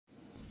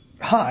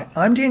Hi,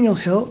 I'm Daniel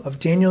Hill of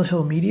Daniel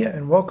Hill Media,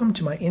 and welcome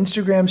to my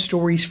Instagram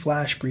Stories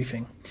Flash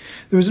Briefing.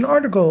 There was an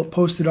article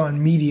posted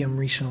on Medium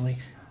recently,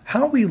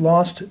 How We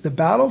Lost the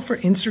Battle for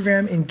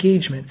Instagram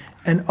Engagement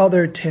and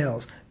Other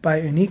Tales by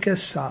Unika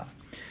Sa.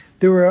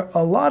 There were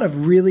a lot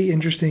of really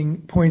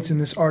interesting points in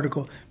this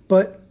article,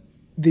 but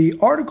the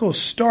article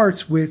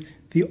starts with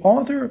the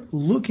author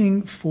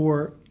looking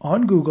for,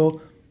 on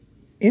Google,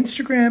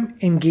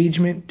 Instagram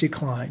engagement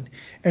decline.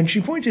 And she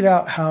pointed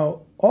out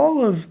how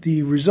all of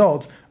the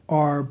results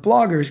are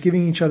bloggers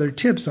giving each other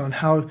tips on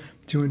how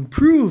to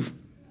improve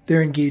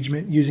their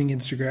engagement using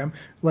Instagram,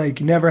 like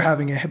never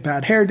having a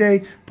bad hair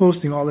day,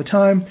 posting all the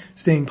time,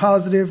 staying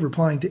positive,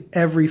 replying to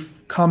every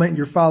comment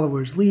your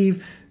followers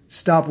leave,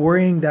 stop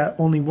worrying that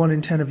only 1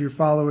 in 10 of your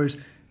followers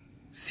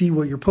see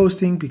what you're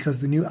posting because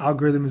the new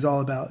algorithm is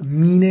all about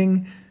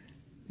meaning.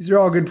 These are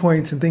all good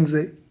points and things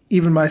that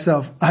even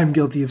myself, I'm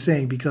guilty of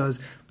saying because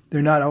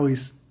they're not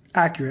always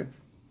accurate.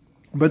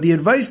 But the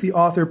advice the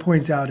author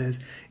points out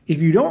is,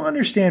 if you don't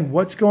understand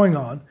what's going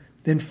on,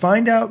 then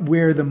find out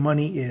where the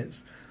money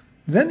is.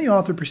 Then the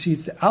author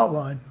proceeds to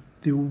outline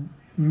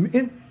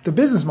the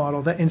business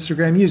model that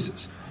Instagram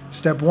uses.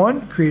 Step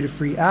 1, create a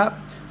free app.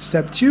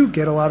 Step 2,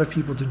 get a lot of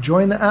people to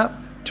join the app,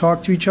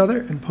 talk to each other,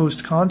 and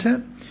post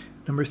content.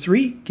 Number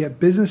 3, get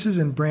businesses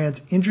and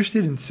brands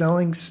interested in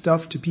selling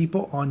stuff to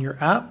people on your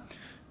app.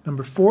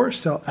 Number 4,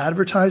 sell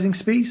advertising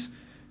space.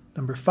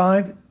 Number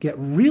 5, get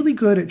really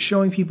good at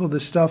showing people the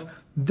stuff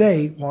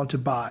they want to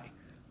buy.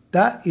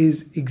 That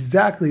is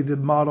exactly the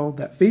model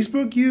that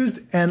Facebook used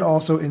and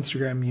also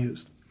Instagram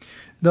used.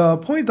 The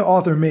point the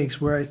author makes,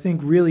 where I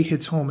think really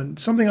hits home, and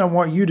something I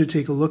want you to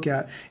take a look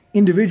at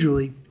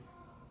individually,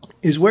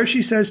 is where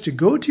she says to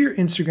go to your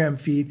Instagram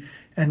feed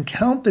and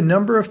count the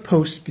number of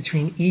posts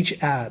between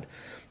each ad.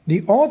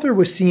 The author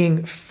was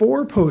seeing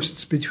 4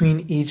 posts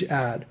between each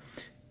ad.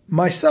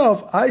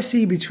 Myself, I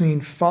see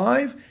between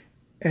 5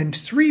 and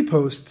 3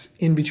 posts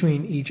in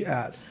between each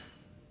ad.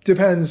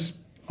 Depends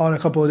on a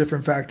couple of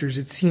different factors,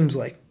 it seems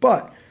like.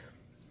 But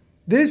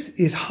this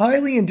is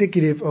highly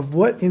indicative of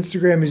what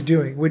Instagram is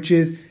doing, which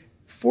is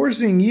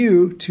forcing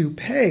you to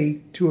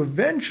pay to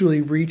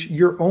eventually reach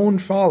your own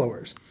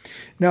followers.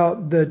 Now,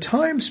 the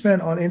time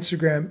spent on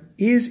Instagram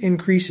is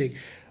increasing.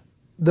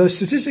 The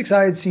statistics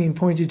I had seen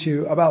pointed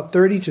to about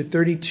 30 to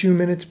 32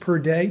 minutes per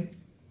day.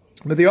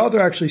 But the author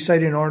actually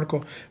cited an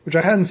article, which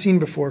I hadn't seen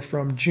before,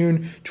 from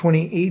June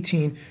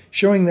 2018,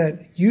 showing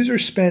that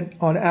users spent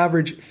on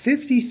average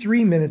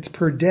 53 minutes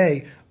per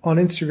day on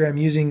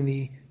Instagram using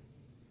the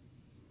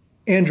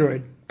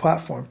Android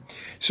platform.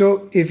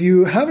 So if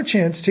you have a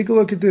chance, take a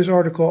look at this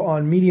article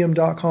on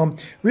medium.com.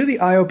 Really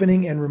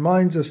eye-opening and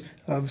reminds us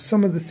of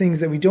some of the things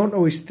that we don't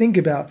always think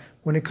about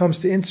when it comes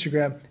to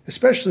Instagram,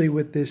 especially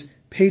with this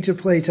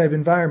pay-to-play type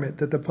environment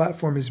that the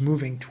platform is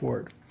moving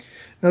toward.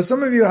 Now,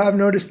 some of you have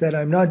noticed that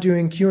I'm not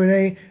doing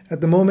Q&A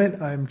at the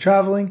moment. I'm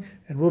traveling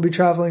and will be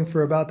traveling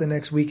for about the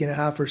next week and a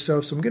half or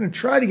so. So I'm going to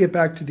try to get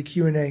back to the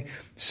Q&A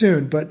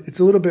soon, but it's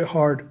a little bit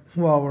hard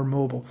while we're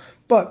mobile.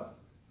 But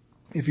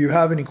if you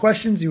have any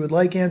questions you would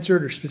like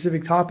answered or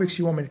specific topics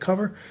you want me to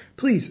cover,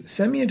 please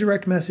send me a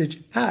direct message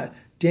at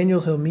Daniel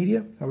Hill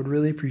Media. I would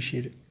really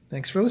appreciate it.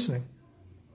 Thanks for listening.